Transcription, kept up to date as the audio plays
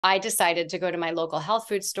I decided to go to my local health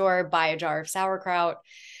food store, buy a jar of sauerkraut.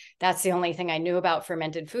 That's the only thing I knew about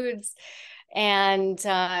fermented foods. And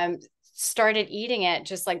started eating it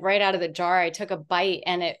just like right out of the jar. I took a bite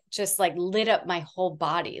and it just like lit up my whole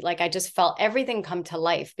body. Like I just felt everything come to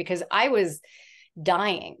life because I was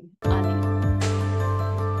dying.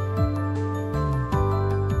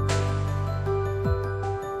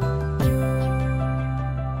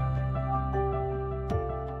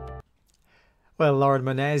 Well, Lauren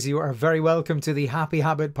Mones, you are very welcome to the Happy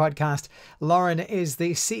Habit podcast. Lauren is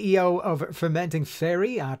the CEO of Fermenting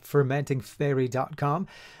Fairy at fermentingfairy.com.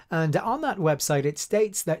 And on that website, it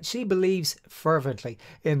states that she believes fervently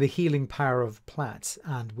in the healing power of plants.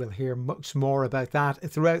 And we'll hear much more about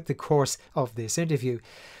that throughout the course of this interview.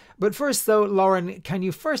 But first, though, Lauren, can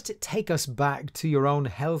you first take us back to your own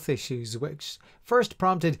health issues, which first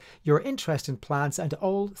prompted your interest in plants and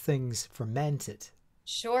all things fermented?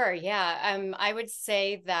 Sure. Yeah. I would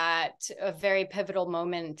say that a very pivotal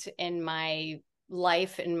moment in my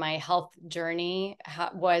life, in my health journey,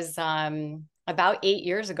 was about 8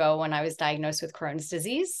 years ago when I was diagnosed with Crohn's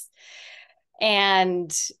disease.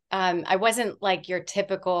 And I wasn't like your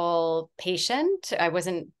typical patient. I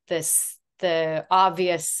wasn't the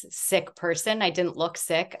obvious sick person. I didn't look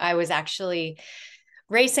sick. I was actually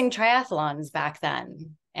racing triathlons back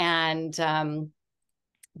then. And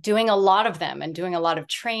doing a lot of them and doing a lot of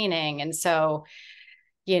training. And so,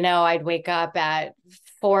 I'd wake up at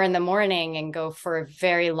 4 a.m. and go for a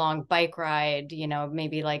very long bike ride,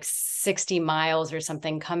 maybe like 60 miles or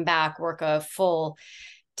something, come back, work a full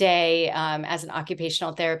day as an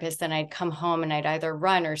occupational therapist. Then I'd come home and I'd either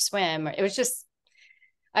run or swim. It was just,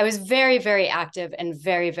 I was very, very active and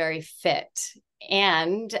very, very fit.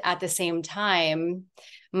 And at the same time,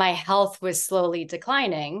 my health was slowly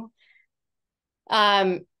declining.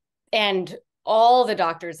 And all the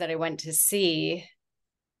doctors that I went to see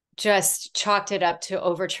just chalked it up to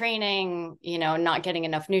overtraining, not getting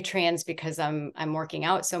enough nutrients because I'm working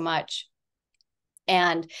out so much.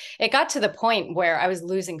 And it got to the point where I was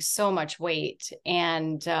losing so much weight,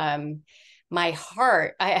 and my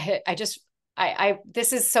heart,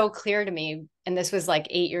 this is so clear to me. And this was like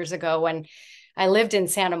 8 years ago when I lived in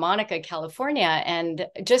Santa Monica, California. And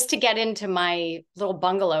just to get into my little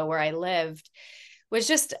bungalow where I lived was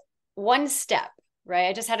just one step, right?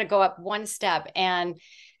 I just had to go up one step. And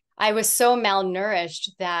I was so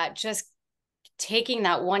malnourished that just taking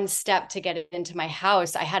that one step to get it into my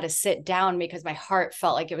house, I had to sit down because my heart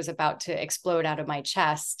felt like it was about to explode out of my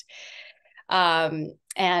chest. And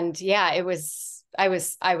yeah, I was sick. I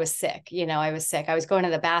was sick. I was going to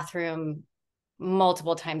the bathroom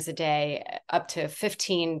multiple times a day, up to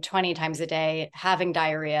 15, 20 times a day, having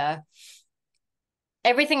diarrhea.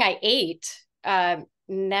 Everything I ate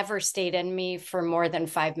never stayed in me for more than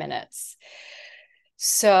 5 minutes.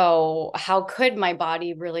 So how could my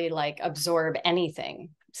body really like absorb anything?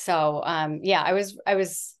 So yeah, I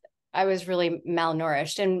was really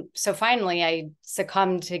malnourished. And so finally I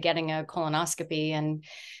succumbed to getting a colonoscopy, and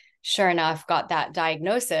sure enough, got that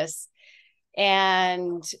diagnosis.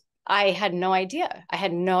 And I had no idea. I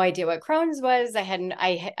had no idea what Crohn's was.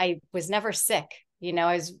 I was never sick.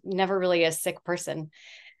 I was never really a sick person.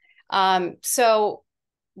 So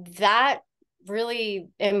that really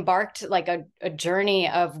embarked like a journey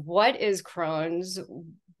of what is Crohn's,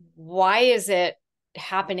 why is it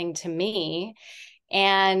happening to me,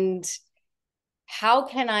 and how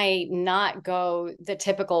can I not go the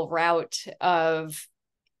typical route of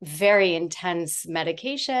very intense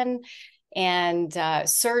medication and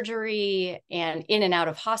surgery and in and out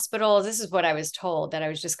of hospitals. This is what I was told, that I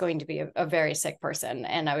was just going to be a very sick person,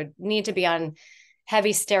 and I would need to be on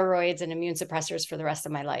heavy steroids and immune suppressors for the rest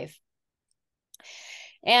of my life.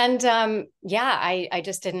 And yeah, I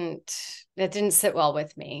just it didn't sit well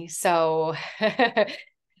with me. So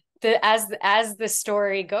as the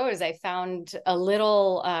story goes, I found a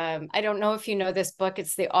little, I don't know if you know this book,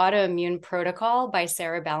 it's The Autoimmune Protocol by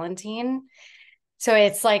Sarah Ballantyne. So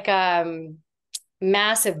it's like a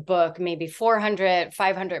massive book, maybe 400,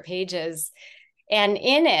 500 pages. And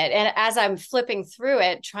in it, and as I'm flipping through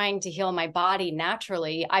it, trying to heal my body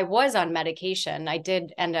naturally, I was on medication. I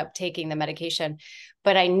did end up taking the medication,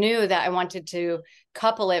 but I knew that I wanted to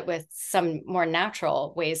couple it with some more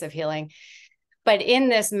natural ways of healing. But in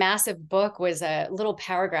this massive book was a little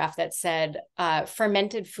paragraph that said,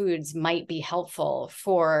 fermented foods might be helpful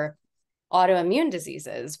for autoimmune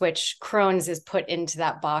diseases, which Crohn's is put into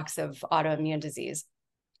that box of autoimmune disease.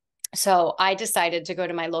 So I decided to go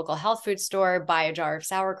to my local health food store, buy a jar of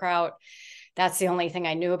sauerkraut. That's the only thing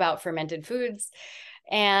I knew about fermented foods.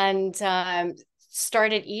 And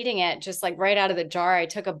started eating it just like right out of the jar. I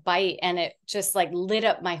took a bite and it just like lit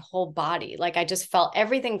up my whole body. Like I just felt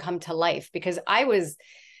everything come to life because I was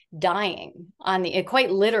dying on the, it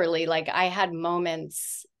quite literally, like I had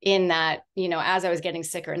moments in that, you know, as I was getting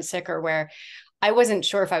sicker and sicker where I wasn't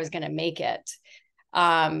sure if I was going to make it.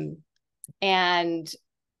 And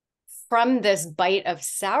from this bite of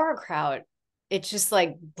sauerkraut, it just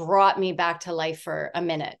like brought me back to life for a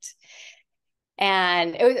minute.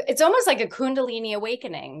 And it's almost like a Kundalini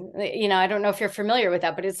awakening. You know, I don't know if you're familiar with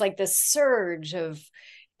that, but it's like this surge of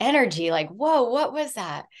energy, like, whoa, what was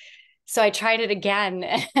that? So I tried it again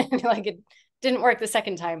and like it didn't work the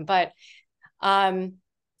second time. But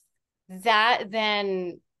that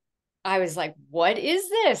then I was like, what is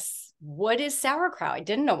this? What is sauerkraut? I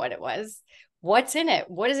didn't know what it was. What's in it?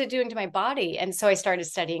 What is it doing to my body? And so I started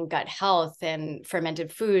studying gut health and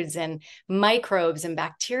fermented foods and microbes and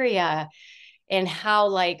bacteria, and how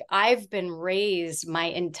like I've been raised my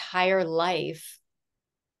entire life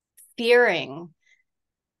fearing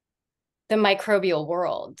the microbial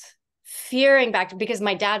world, fearing because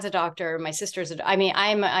my dad's a doctor, my sister's I mean,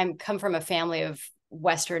 I'm come from a family of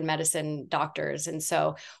Western medicine doctors. And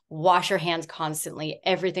so wash your hands constantly,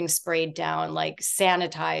 everything sprayed down, like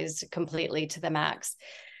sanitized completely to the max.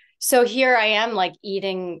 So here I am like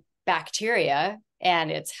eating bacteria and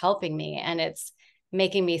it's helping me and it's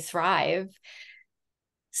making me thrive.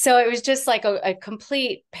 So it was just like a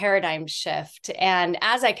complete paradigm shift. And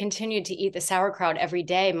as I continued to eat the sauerkraut every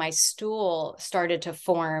day, my stool started to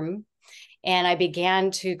form and I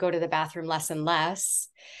began to go to the bathroom less and less.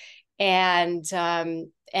 And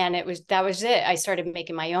that was it. I started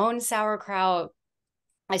making my own sauerkraut.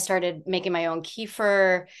 I started making my own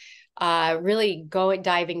kefir, really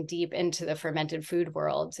diving deep into the fermented food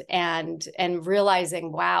world and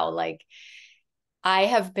realizing, wow, like I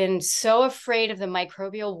have been so afraid of the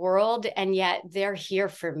microbial world, and yet they're here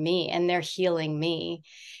for me and they're healing me.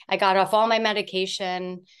 I got off all my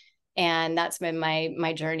medication, and that's been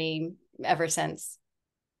my journey ever since.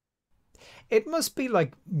 It must be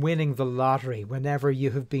like winning the lottery whenever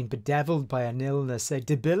you have been bedeviled by an illness, a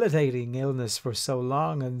debilitating illness for so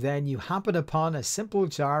long, and then you happen upon a simple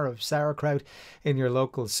jar of sauerkraut in your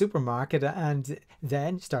local supermarket and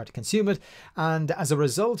then start to consume it. And as a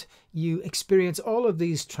result, you experience all of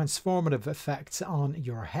these transformative effects on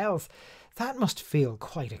your health. That must feel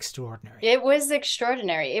quite extraordinary. It was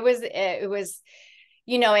extraordinary. It was,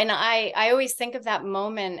 you know, and I always think of that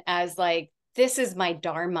moment as like, this is my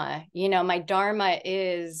dharma. You know, my dharma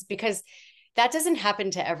is, because that doesn't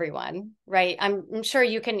happen to everyone, right? I'm sure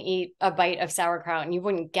you can eat a bite of sauerkraut and you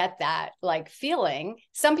wouldn't get that like feeling.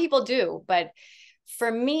 Some people do, but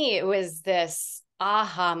for me, it was this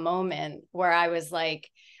aha moment where I was like,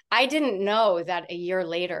 I didn't know that a year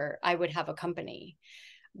later I would have a company,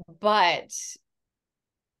 but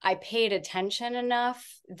I paid attention enough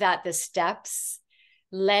that the steps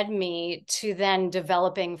led me to then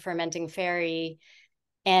developing Fermenting Fairy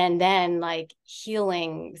and then like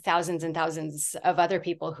healing thousands and thousands of other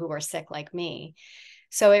people who were sick like me.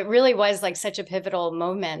 So it really was like such a pivotal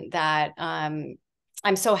moment that I'm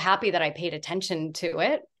so happy that I paid attention to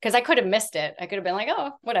it, because I could have missed it. I could have been like,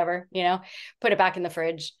 oh, whatever, you know, put it back in the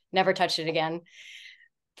fridge, never touched it again.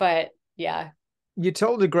 But yeah. You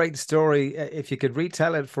told a great story. If you could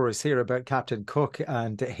retell it for us here about Captain Cook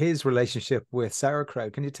and his relationship with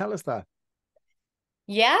sauerkraut. Can you tell us that?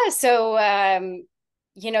 Yeah. So,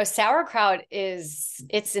 you know, sauerkraut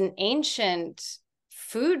it's an ancient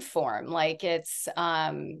food form. Like it's,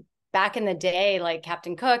 back in the day, like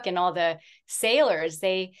Captain Cook and all the sailors,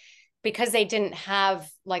 because they didn't have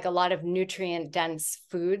like a lot of nutrient dense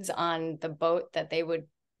foods on the boat that they would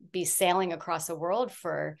be sailing across the world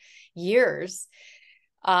for years.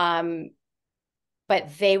 But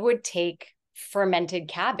they would take fermented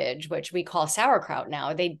cabbage, which we call sauerkraut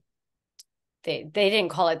now. They didn't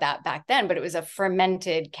call it that back then, but it was a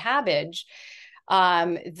fermented cabbage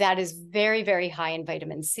that is very, very high in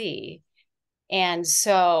vitamin C. And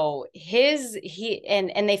so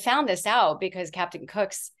they found this out because Captain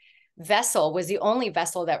Cook's vessel was the only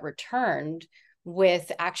vessel that returned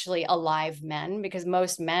with actually alive men, because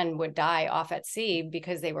most men would die off at sea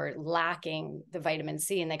because they were lacking the vitamin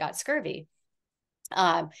C and they got scurvy.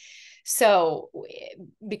 So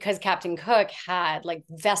because Captain Cook had like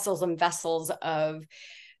vessels and vessels of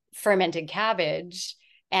fermented cabbage,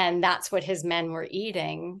 and that's what his men were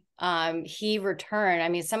eating, he returned. I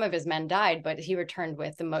mean, some of his men died, but he returned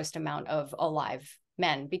with the most amount of alive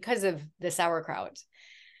men because of the sauerkraut.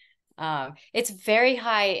 It's very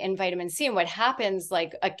high in vitamin C. And what happens,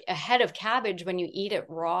 like a head of cabbage, when you eat it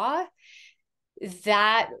raw,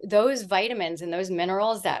 that those vitamins and those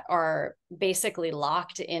minerals that are basically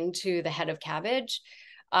locked into the head of cabbage,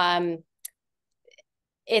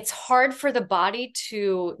 it's hard for the body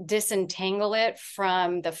to disentangle it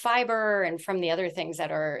from the fiber and from the other things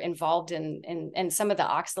that are involved in some of the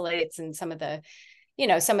oxalates and some of the, you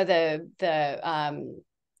know, some of the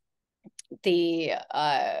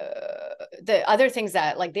other things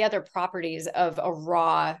that, like the other properties of a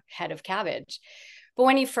raw head of cabbage. But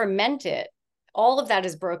when you ferment it, all of that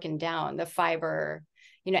is broken down, the fiber,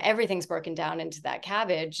 you know, everything's broken down into that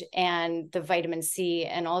cabbage, and the vitamin C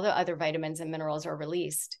and all the other vitamins and minerals are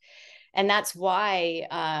released. And that's why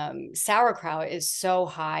sauerkraut is so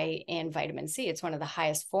high in vitamin C. It's one of the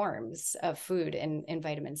highest forms of food in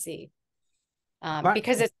vitamin C,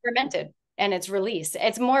 because it's fermented and it's released.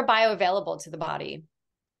 It's more bioavailable to the body.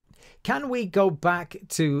 Can we go back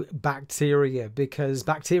to bacteria? Because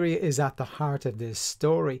bacteria is at the heart of this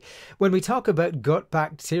story. When we talk about gut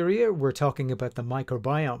bacteria, we're talking about the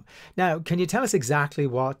microbiome. Now, can you tell us exactly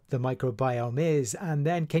what the microbiome is? And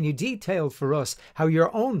then can you detail for us how your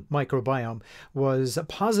own microbiome was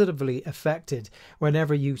positively affected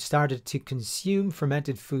whenever you started to consume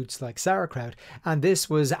fermented foods like sauerkraut? And this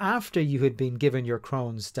was after you had been given your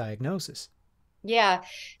Crohn's diagnosis. Yeah.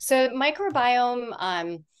 So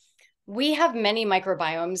microbiome, we have many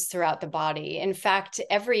microbiomes throughout the body. In fact,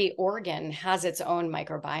 every organ has its own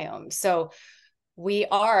microbiome. So we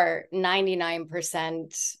are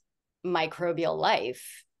 99% microbial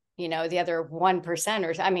life. You know, the other 1%,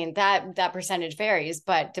 or I mean, that percentage varies,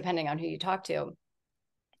 but depending on who you talk to.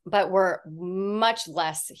 But we're much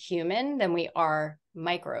less human than we are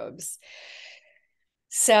microbes.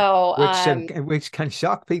 So which can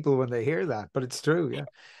shock people when they hear that, but it's true. Yeah.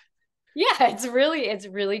 Yeah, it's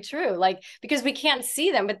really true. Like, because we can't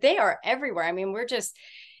see them, but they are everywhere. I mean, we're just,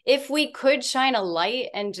 if we could shine a light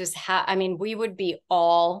and just have, I mean, we would be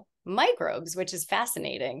all microbes, which is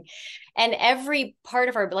fascinating. And every part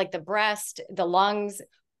of our, like the breast, the lungs,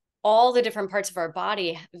 all the different parts of our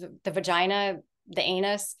body, the vagina, the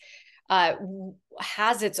anus,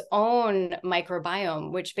 has its own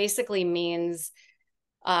microbiome, which basically means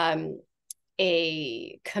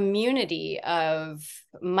a community of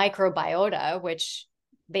microbiota, which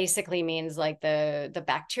basically means like the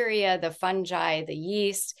bacteria, the fungi, the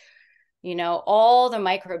yeast, you know, all the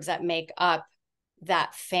microbes that make up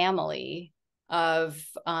that family of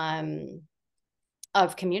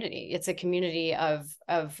community. It's a community of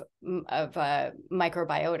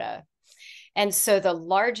microbiota. And so the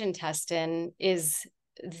large intestine is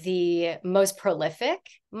the most prolific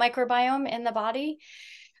microbiome in the body.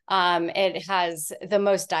 It has the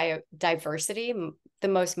most diversity, the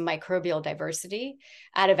most microbial diversity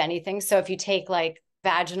out of anything. So if you take like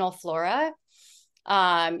vaginal flora,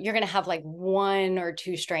 you're going to have like 1 or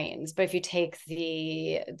 2 strains. But if you take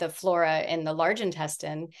the flora in the large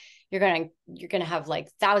intestine, you're going to have like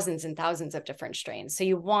thousands and thousands of different strains. So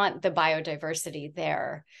you want the biodiversity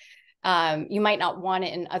there. You might not want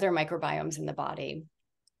it in other microbiomes in the body.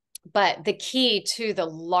 But the key to the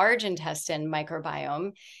large intestine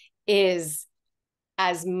microbiome is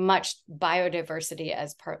as much biodiversity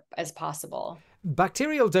as possible.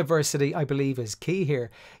 Bacterial diversity, I believe, is key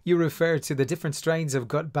here. You refer to the different strains of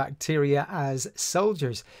gut bacteria as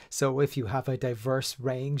soldiers. So if you have a diverse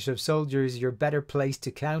range of soldiers, you're better placed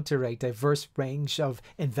to counter a diverse range of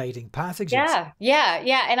invading pathogens.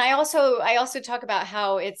 Yeah. And I also talk about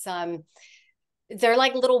how it's they're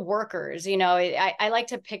like little workers, you know. I like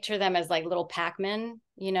to picture them as like little Pac-Men,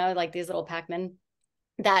 you know, like these little Pac-Men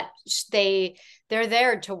that they're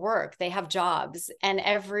there to work. They have jobs, and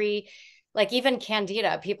like even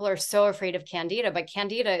Candida, people are so afraid of Candida, but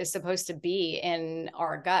Candida is supposed to be in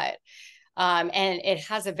our gut. And it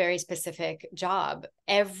has a very specific job.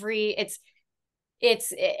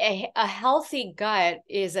 It's a healthy gut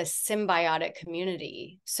is a symbiotic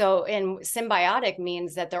community. So, and symbiotic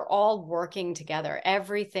means that they're all working together.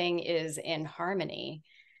 Everything is in harmony.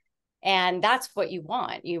 And that's what you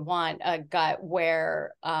want. You want a gut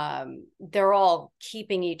where they're all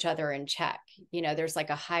keeping each other in check. You know, there's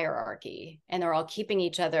like a hierarchy, and they're all keeping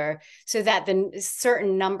each other so that the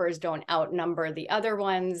certain numbers don't outnumber the other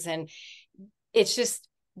ones. And it's just,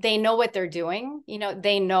 they know what they're doing. You know,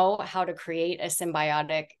 they know how to create a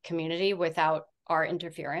symbiotic community without our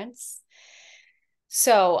interference.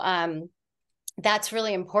 So that's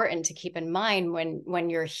really important to keep in mind when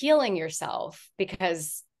you're healing yourself,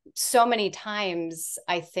 because so many times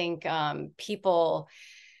I think people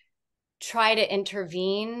try to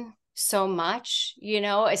intervene so much, you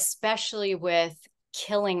know, especially with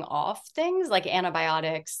killing off things like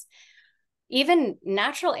antibiotics, even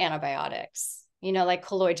natural antibiotics. like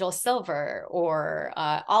colloidal silver or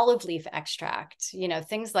olive leaf extract,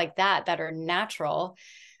 things like that are natural,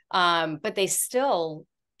 but they still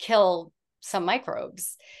kill some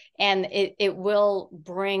microbes. And it will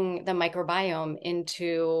bring the microbiome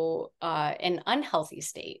into an unhealthy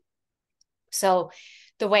state. So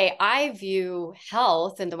the way I view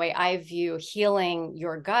health and the way I view healing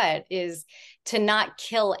your gut is to not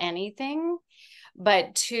kill anything,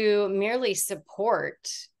 but to merely support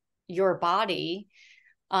your body,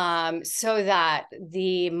 so that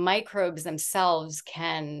the microbes themselves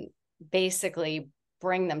can basically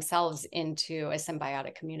bring themselves into a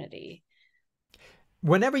symbiotic community.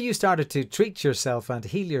 Whenever you started to treat yourself and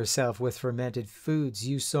heal yourself with fermented foods,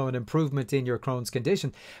 you saw an improvement in your Crohn's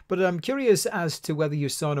condition. But I'm curious as to whether you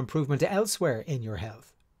saw an improvement elsewhere in your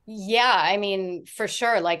health. Yeah, I mean, for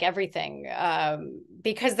sure, like everything,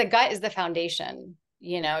 because the gut is the foundation,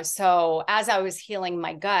 So as I was healing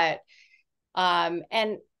my gut,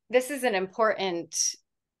 and this is an important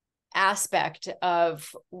aspect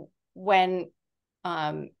of when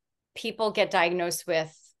people get diagnosed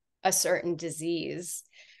with a certain disease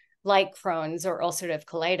like Crohn's or ulcerative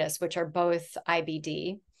colitis, which are both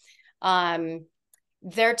IBD,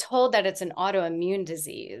 they're told that it's an autoimmune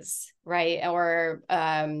disease, right? Or,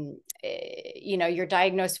 you're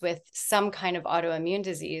diagnosed with some kind of autoimmune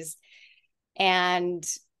disease. And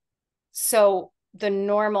so the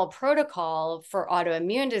normal protocol for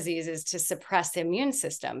autoimmune disease is to suppress the immune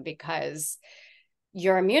system because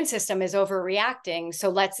your immune system is overreacting.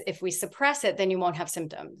 So if we suppress it, then you won't have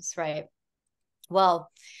symptoms, right? Well,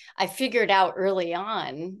 I figured out early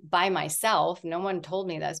on by myself, no one told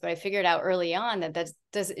me this, but I figured out early on that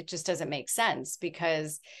it just doesn't make sense,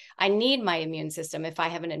 because I need my immune system. If I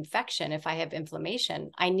have an infection, if I have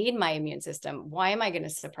inflammation, I need my immune system. Why am I going to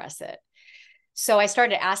suppress it? So I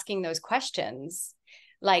started asking those questions.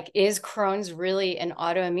 Like, is Crohn's really an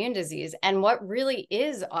autoimmune disease? And what really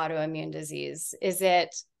is autoimmune disease? Is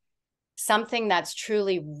it something that's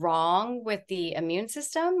truly wrong with the immune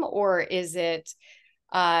system? Or is it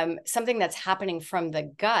something that's happening from the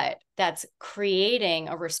gut that's creating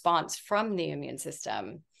a response from the immune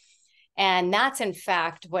system? And that's in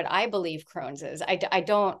fact what I believe Crohn's is. I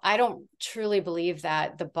don't truly believe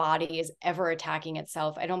that the body is ever attacking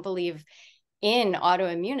itself. I don't believe in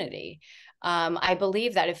autoimmunity. I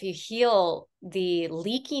believe that if you heal the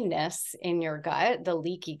leakiness in your gut, the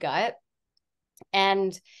leaky gut,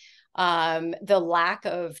 and the lack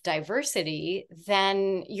of diversity,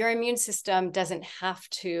 then your immune system doesn't have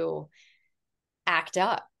to act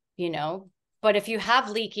up, But if you have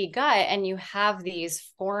leaky gut and you have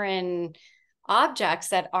these foreign objects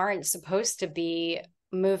that aren't supposed to be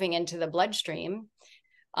moving into the bloodstream,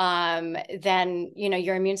 then,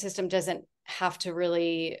 your immune system doesn't have to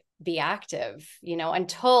really be active,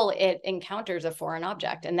 until it encounters a foreign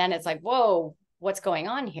object. And then it's like, whoa, what's going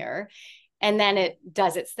on here? And then it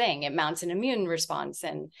does its thing. It mounts an immune response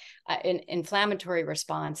and an inflammatory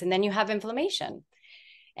response. And then you have inflammation.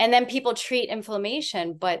 And then people treat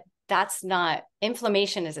inflammation, but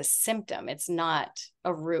inflammation is a symptom. It's not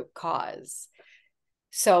a root cause.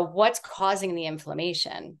 So what's causing the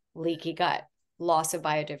inflammation? Leaky gut, loss of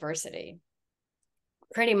biodiversity.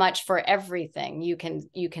 Pretty much for everything, you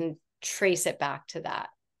can trace it back to that.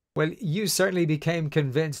 Well, you certainly became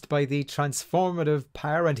convinced by the transformative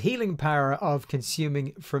power and healing power of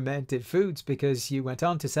consuming fermented foods, because you went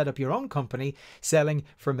on to set up your own company selling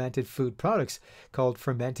fermented food products called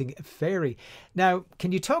Fermenting Fairy. Now,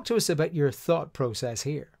 can you talk to us about your thought process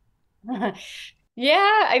here?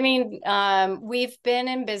 Yeah, I mean, we've been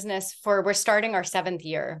in business we're starting our 7th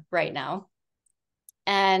year right now.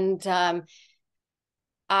 And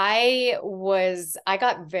I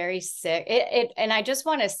got very sick. And I just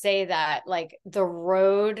want to say that, like, the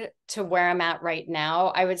road to where I'm at right now,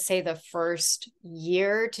 I would say the first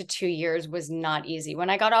year to 2 years was not easy. When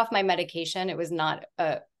I got off my medication, it was not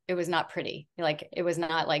pretty. Like, it was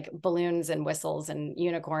not like balloons and whistles and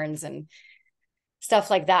unicorns and stuff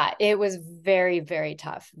like that. It was very, very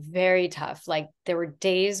tough, very tough. Like, there were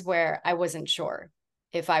days where I wasn't sure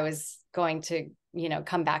if I was going to,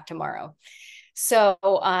 come back tomorrow. So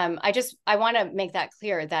I want to make that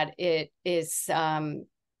clear that it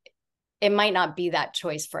might not be that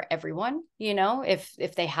choice for everyone,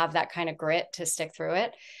 if they have that kind of grit to stick through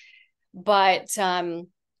it. But I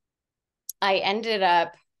ended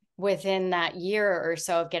up, within that year or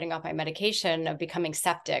so of getting off my medication, of becoming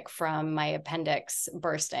septic from my appendix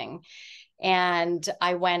bursting. And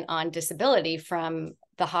I went on disability from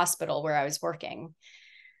the hospital where I was working.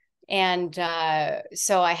 And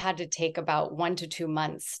so I had to take about 1 to 2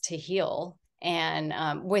 months to heal.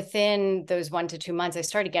 And within those 1 to 2 months, I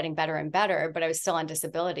started getting better and better, but I was still on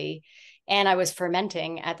disability. And I was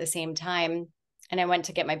fermenting at the same time. And I went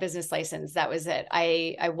to get my business license. That was it.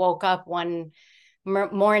 I woke up one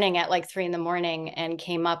morning at like 3 a.m. and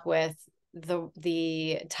came up with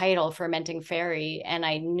the title Fermenting Fairy. And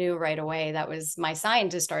I knew right away that was my sign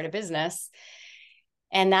to start a business.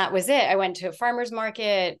 And that was it. I went to a farmer's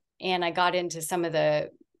market and I got into some of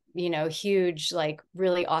the, huge, like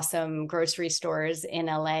really awesome grocery stores in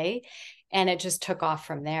LA. And it just took off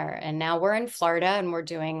from there. And now we're in Florida and we're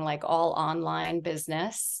doing like all online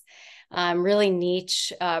business, really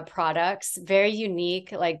niche products, very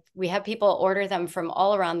unique. Like we have people order them from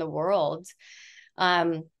all around the world,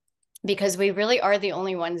 because we really are the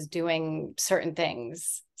only ones doing certain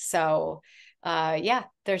things. So yeah,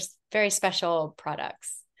 there's very special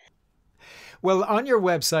products. Well, on your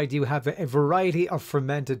website, you have a variety of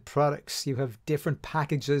fermented products. You have different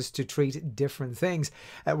packages to treat different things.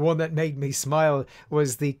 One that made me smile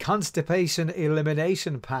was the constipation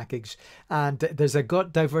elimination package. And there's a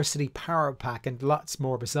gut diversity power pack and lots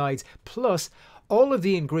more besides. Plus, all of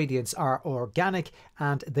the ingredients are organic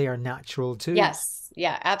and they are natural too. Yes.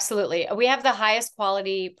 Yeah, absolutely. We have the highest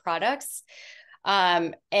quality products.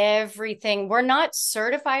 Everything. We're not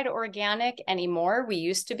certified organic anymore. We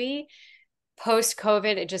used to be.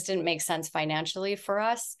 Post-COVID, it just didn't make sense financially for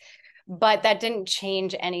us, but that didn't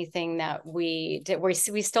change anything that we did.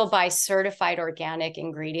 We still buy certified organic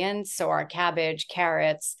ingredients. So our cabbage,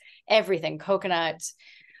 carrots, everything, coconut.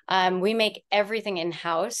 We make everything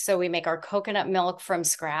in-house. So we make our coconut milk from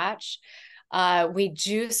scratch. We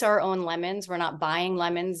juice our own lemons. We're not buying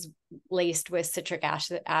lemons laced with citric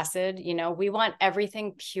acid. We want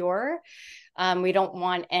everything pure. We don't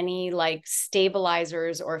want any like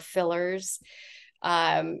stabilizers or fillers,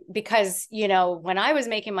 because, when I was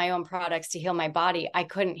making my own products to heal my body, I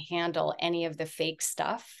couldn't handle any of the fake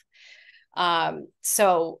stuff.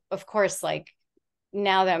 So of course, like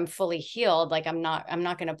now that I'm fully healed, like I'm not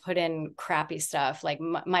going to put in crappy stuff. Like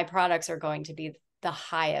my products are going to be the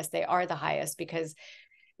highest. They are the highest because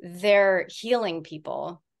they're healing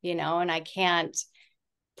people, and I can't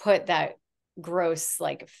put that gross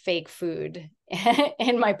like fake food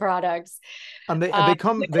in my products. And they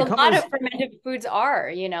come a lot of fermented foods are,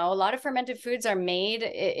 a lot of fermented foods are made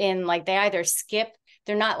in like they either skip,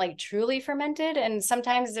 they're not like truly fermented, and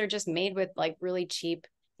sometimes they're just made with like really cheap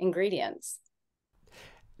ingredients.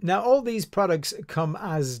 Now, all these products come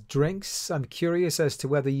as drinks. I'm curious as to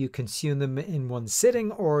whether you consume them in one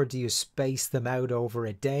sitting or do you space them out over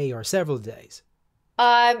a day or several days?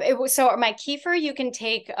 So my kefir, you can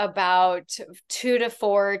take about 2 to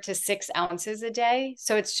 4 to 6 ounces a day.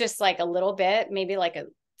 So it's just like a little bit, maybe like a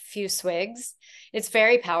few swigs. It's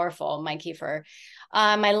very powerful, my kefir.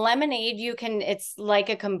 My lemonade, it's like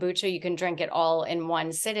a kombucha. You can drink it all in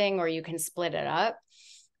one sitting or you can split it up.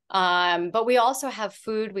 But we also have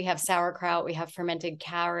food. We have sauerkraut. We have fermented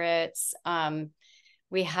carrots.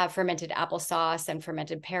 We have fermented applesauce and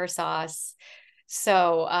fermented pear sauce.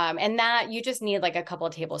 So, and that you just need like a couple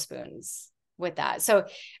of tablespoons with that. So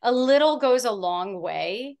a little goes a long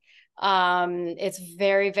way. It's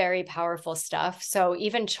very, very powerful stuff. So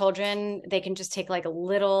even children, they can just take like a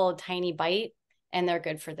little tiny bite and they're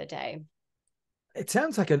good for the day. It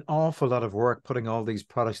sounds like an awful lot of work putting all these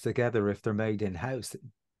products together if they're made in-house.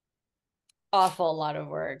 Awful lot of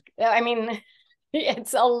work. I mean,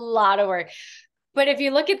 it's a lot of work. But if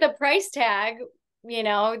you look at the price tag,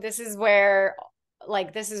 this is where,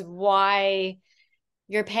 like, this is why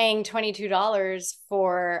you're paying $22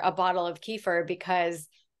 for a bottle of kefir, because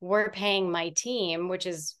we're paying my team, which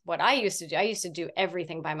is what I used to do. I used to do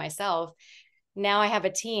everything by myself. Now I have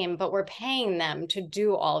a team, but we're paying them to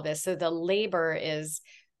do all this. So the labor is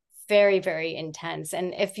very, very intense.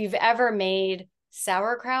 And if you've ever made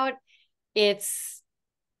sauerkraut, it's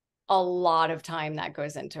a lot of time that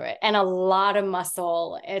goes into it and a lot of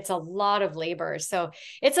muscle. It's a lot of labor. So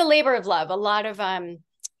it's a labor of love. A lot of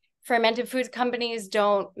fermented foods companies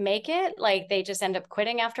don't make it. Like they just end up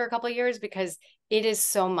quitting after a couple of years because it is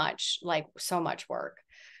so much work.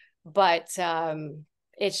 But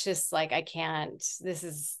it's just like, I can't, this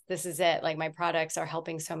is it. Like my products are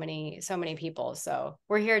helping so many people. So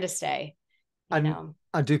we're here to stay, And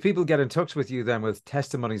do people get in touch with you then with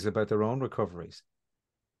testimonies about their own recoveries?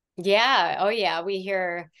 Yeah. Oh yeah.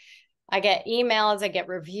 I get emails, I get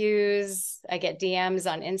reviews, I get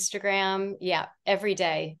DMs on Instagram. Yeah. Every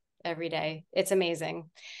day. It's amazing.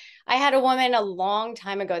 I had a woman a long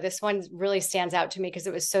time ago. This one really stands out to me because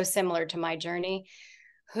it was so similar to my journey,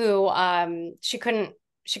 who she couldn't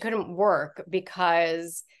work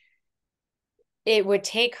because it would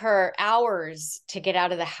take her hours to get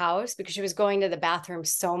out of the house because she was going to the bathroom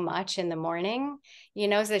so much in the morning,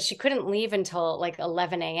 so that she couldn't leave until like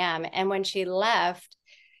 11 a.m. And when she left,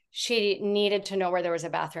 she needed to know where there was a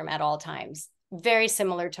bathroom at all times. Very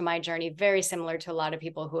similar to my journey, very similar to a lot of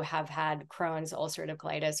people who have had Crohn's, ulcerative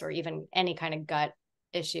colitis, or even any kind of gut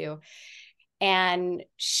issue. And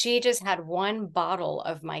she just had one bottle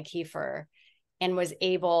of my kefir and was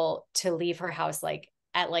able to leave her house like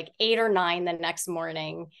at like 8 or 9 the next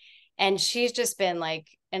morning. And she's just been like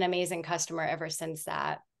an amazing customer ever since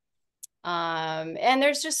that. And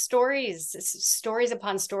there's just stories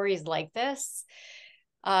upon stories like this.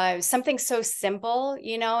 Something so simple,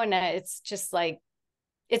 and it's just like,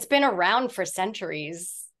 it's been around for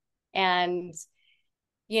centuries. And,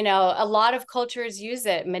 a lot of cultures use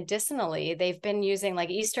it medicinally. They've been using like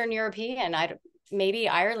Eastern European, maybe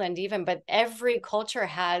Ireland even, but every culture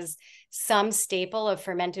has some staple of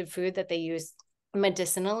fermented food that they use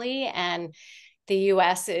medicinally. And the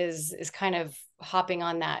US is kind of hopping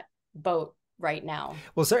on that boat right now.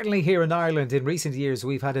 Well, certainly here in Ireland in recent years,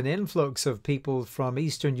 we've had an influx of people from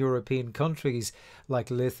Eastern European countries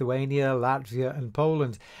like Lithuania, Latvia and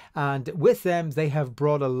Poland. And with them, they have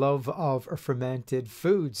brought a love of fermented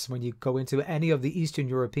foods. When you go into any of the Eastern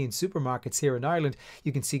European supermarkets here in Ireland,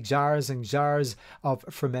 you can see jars and jars of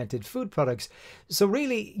fermented food products. So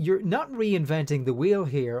really, you're not reinventing the wheel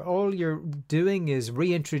here. All you're doing is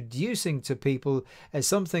reintroducing to people as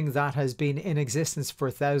something that has been in existence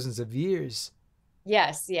for thousands of years.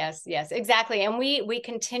 Yes, exactly. And we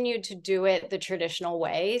continue to do it the traditional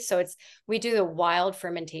way. So we do the wild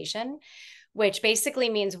fermentation, which basically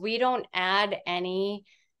means we don't add any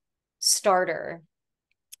starter.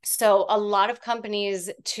 So a lot of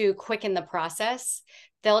companies, to quicken the process,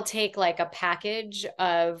 they'll take like a package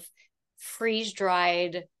of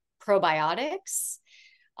freeze-dried probiotics,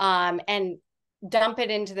 and dump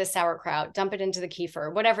it into the sauerkraut, dump it into the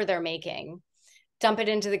kefir, whatever they're making, dump it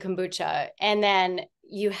into the kombucha. And then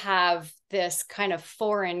you have this kind of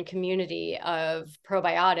foreign community of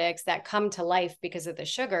probiotics that come to life because of the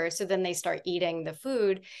sugar. So then they start eating the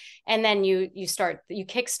food, and then you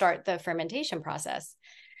kickstart the fermentation process.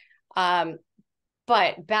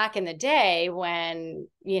 But back in the day when,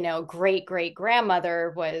 great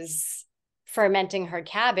grandmother was fermenting her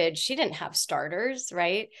cabbage, she didn't have starters,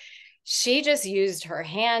 right? She just used her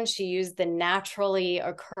hand. She used the naturally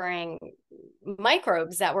occurring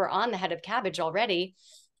microbes that were on the head of cabbage already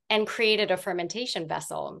and created a fermentation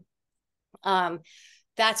vessel.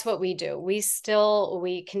 That's what we do.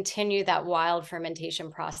 We continue that wild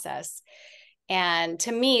fermentation process. And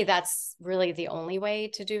to me, that's really the only way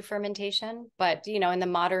to do fermentation. But, in the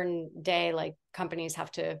modern day, like, companies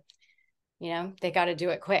have to, they got to do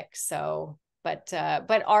it quick. So, but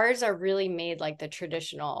ours are really made like the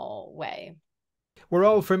traditional way. We're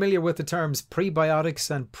all familiar with the terms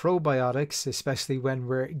prebiotics and probiotics, especially when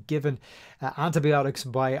we're given antibiotics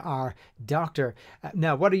by our doctor.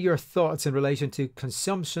 Now, what are your thoughts in relation to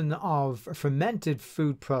consumption of fermented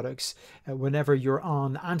food products whenever you're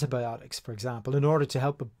on antibiotics, for example, in order to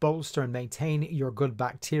help bolster and maintain your good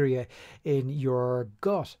bacteria in your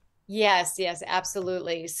gut? Yes,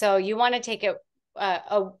 absolutely. So you want to take it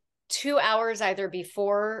 2 hours either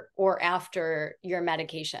before or after your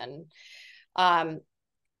medication.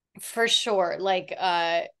 For sure. Like,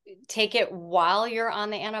 take it while you're on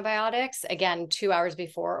the antibiotics, again, 2 hours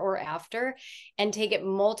before or after, and take it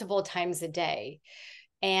multiple times a day.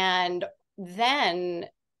 And then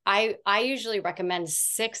I usually recommend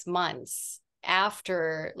 6 months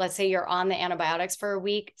after, let's say you're on the antibiotics for a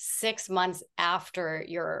week, 6 months after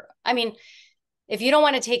if you don't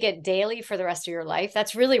want to take it daily for the rest of your life,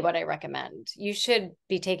 that's really what I recommend. You should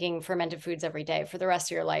be taking fermented foods every day for the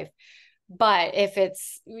rest of your life. But if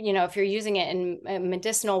it's, if you're using it in a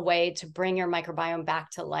medicinal way to bring your microbiome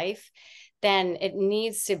back to life, then it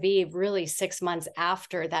needs to be really 6 months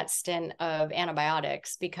after that stint of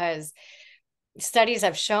antibiotics, because studies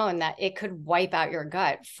have shown that it could wipe out your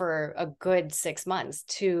gut for a good 6 months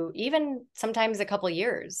to even sometimes a couple of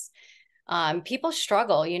years. People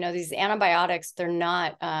struggle, these antibiotics, they're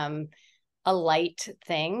not a light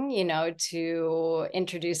thing, to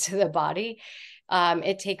introduce to the body.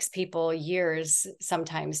 It takes people years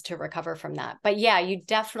sometimes to recover from that. But yeah, you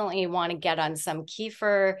definitely want to get on some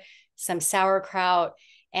kefir, some sauerkraut,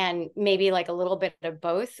 and maybe like a little bit of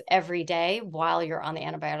both every day while you're on the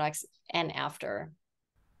antibiotics and after.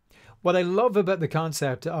 What I love about the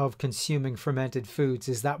concept of consuming fermented foods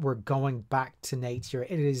is that we're going back to nature.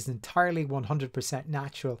 It is entirely 100%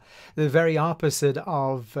 natural. The very opposite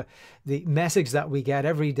of the message that we get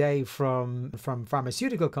every day from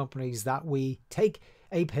pharmaceutical companies that we take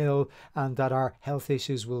a pill and that our health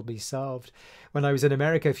issues will be solved. When I was in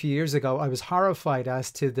America a few years ago, I was horrified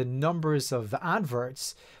as to the numbers of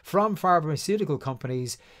adverts from pharmaceutical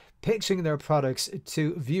companies pitching their products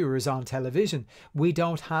to viewers on television. We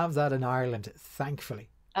don't have that in Ireland, thankfully.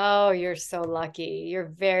 Oh, you're so lucky. You're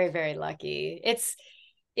very, very lucky. It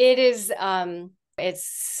is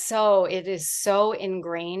it is so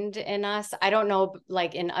ingrained in us. I don't know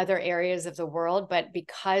like in other areas of the world, but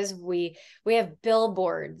because we have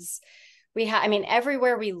billboards, I mean,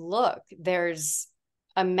 everywhere we look, there's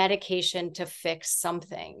a medication to fix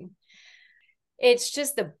something. It's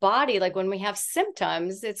just the body, like when we have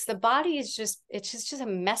symptoms, it's the body is just, it's just a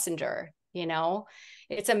messenger, you know,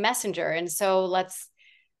 it's a messenger. And so let's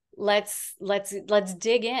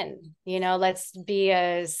dig in, you know, let's be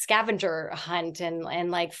a scavenger hunt and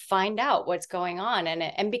like find out what's going on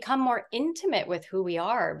and become more intimate with who we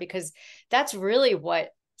are, because that's really what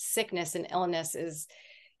sickness and illness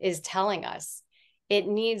is telling us. It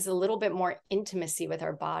needs a little bit more intimacy with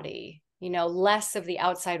our body, you know, less of the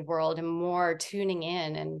outside world and more tuning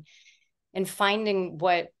in and finding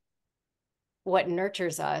what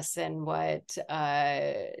nurtures us and what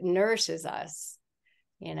nourishes us,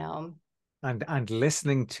 you know. And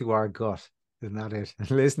listening to our gut. Isn't that it?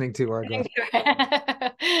 Listening to our gut.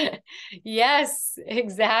 Yes,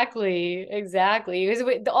 exactly.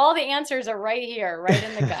 Because all the answers are right here, right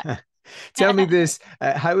in the gut. Tell me this,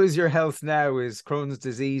 how is your health now? Is Crohn's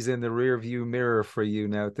disease in the rear view mirror for you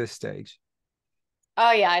now at this stage?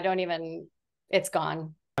 Oh yeah, it's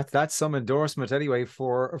gone. That's some endorsement anyway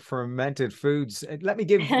for fermented foods. Let me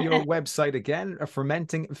give your website again,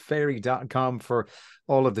 fermentingfairy.com, for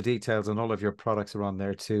all of the details, and all of your products are on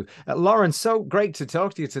there too. Lauren, so great to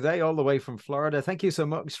talk to you today all the way from Florida. Thank you so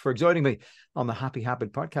much for joining me on the Happy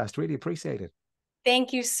Habit podcast. Really appreciate it.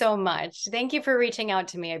 Thank you so much. Thank you for reaching out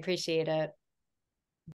to me. I appreciate it.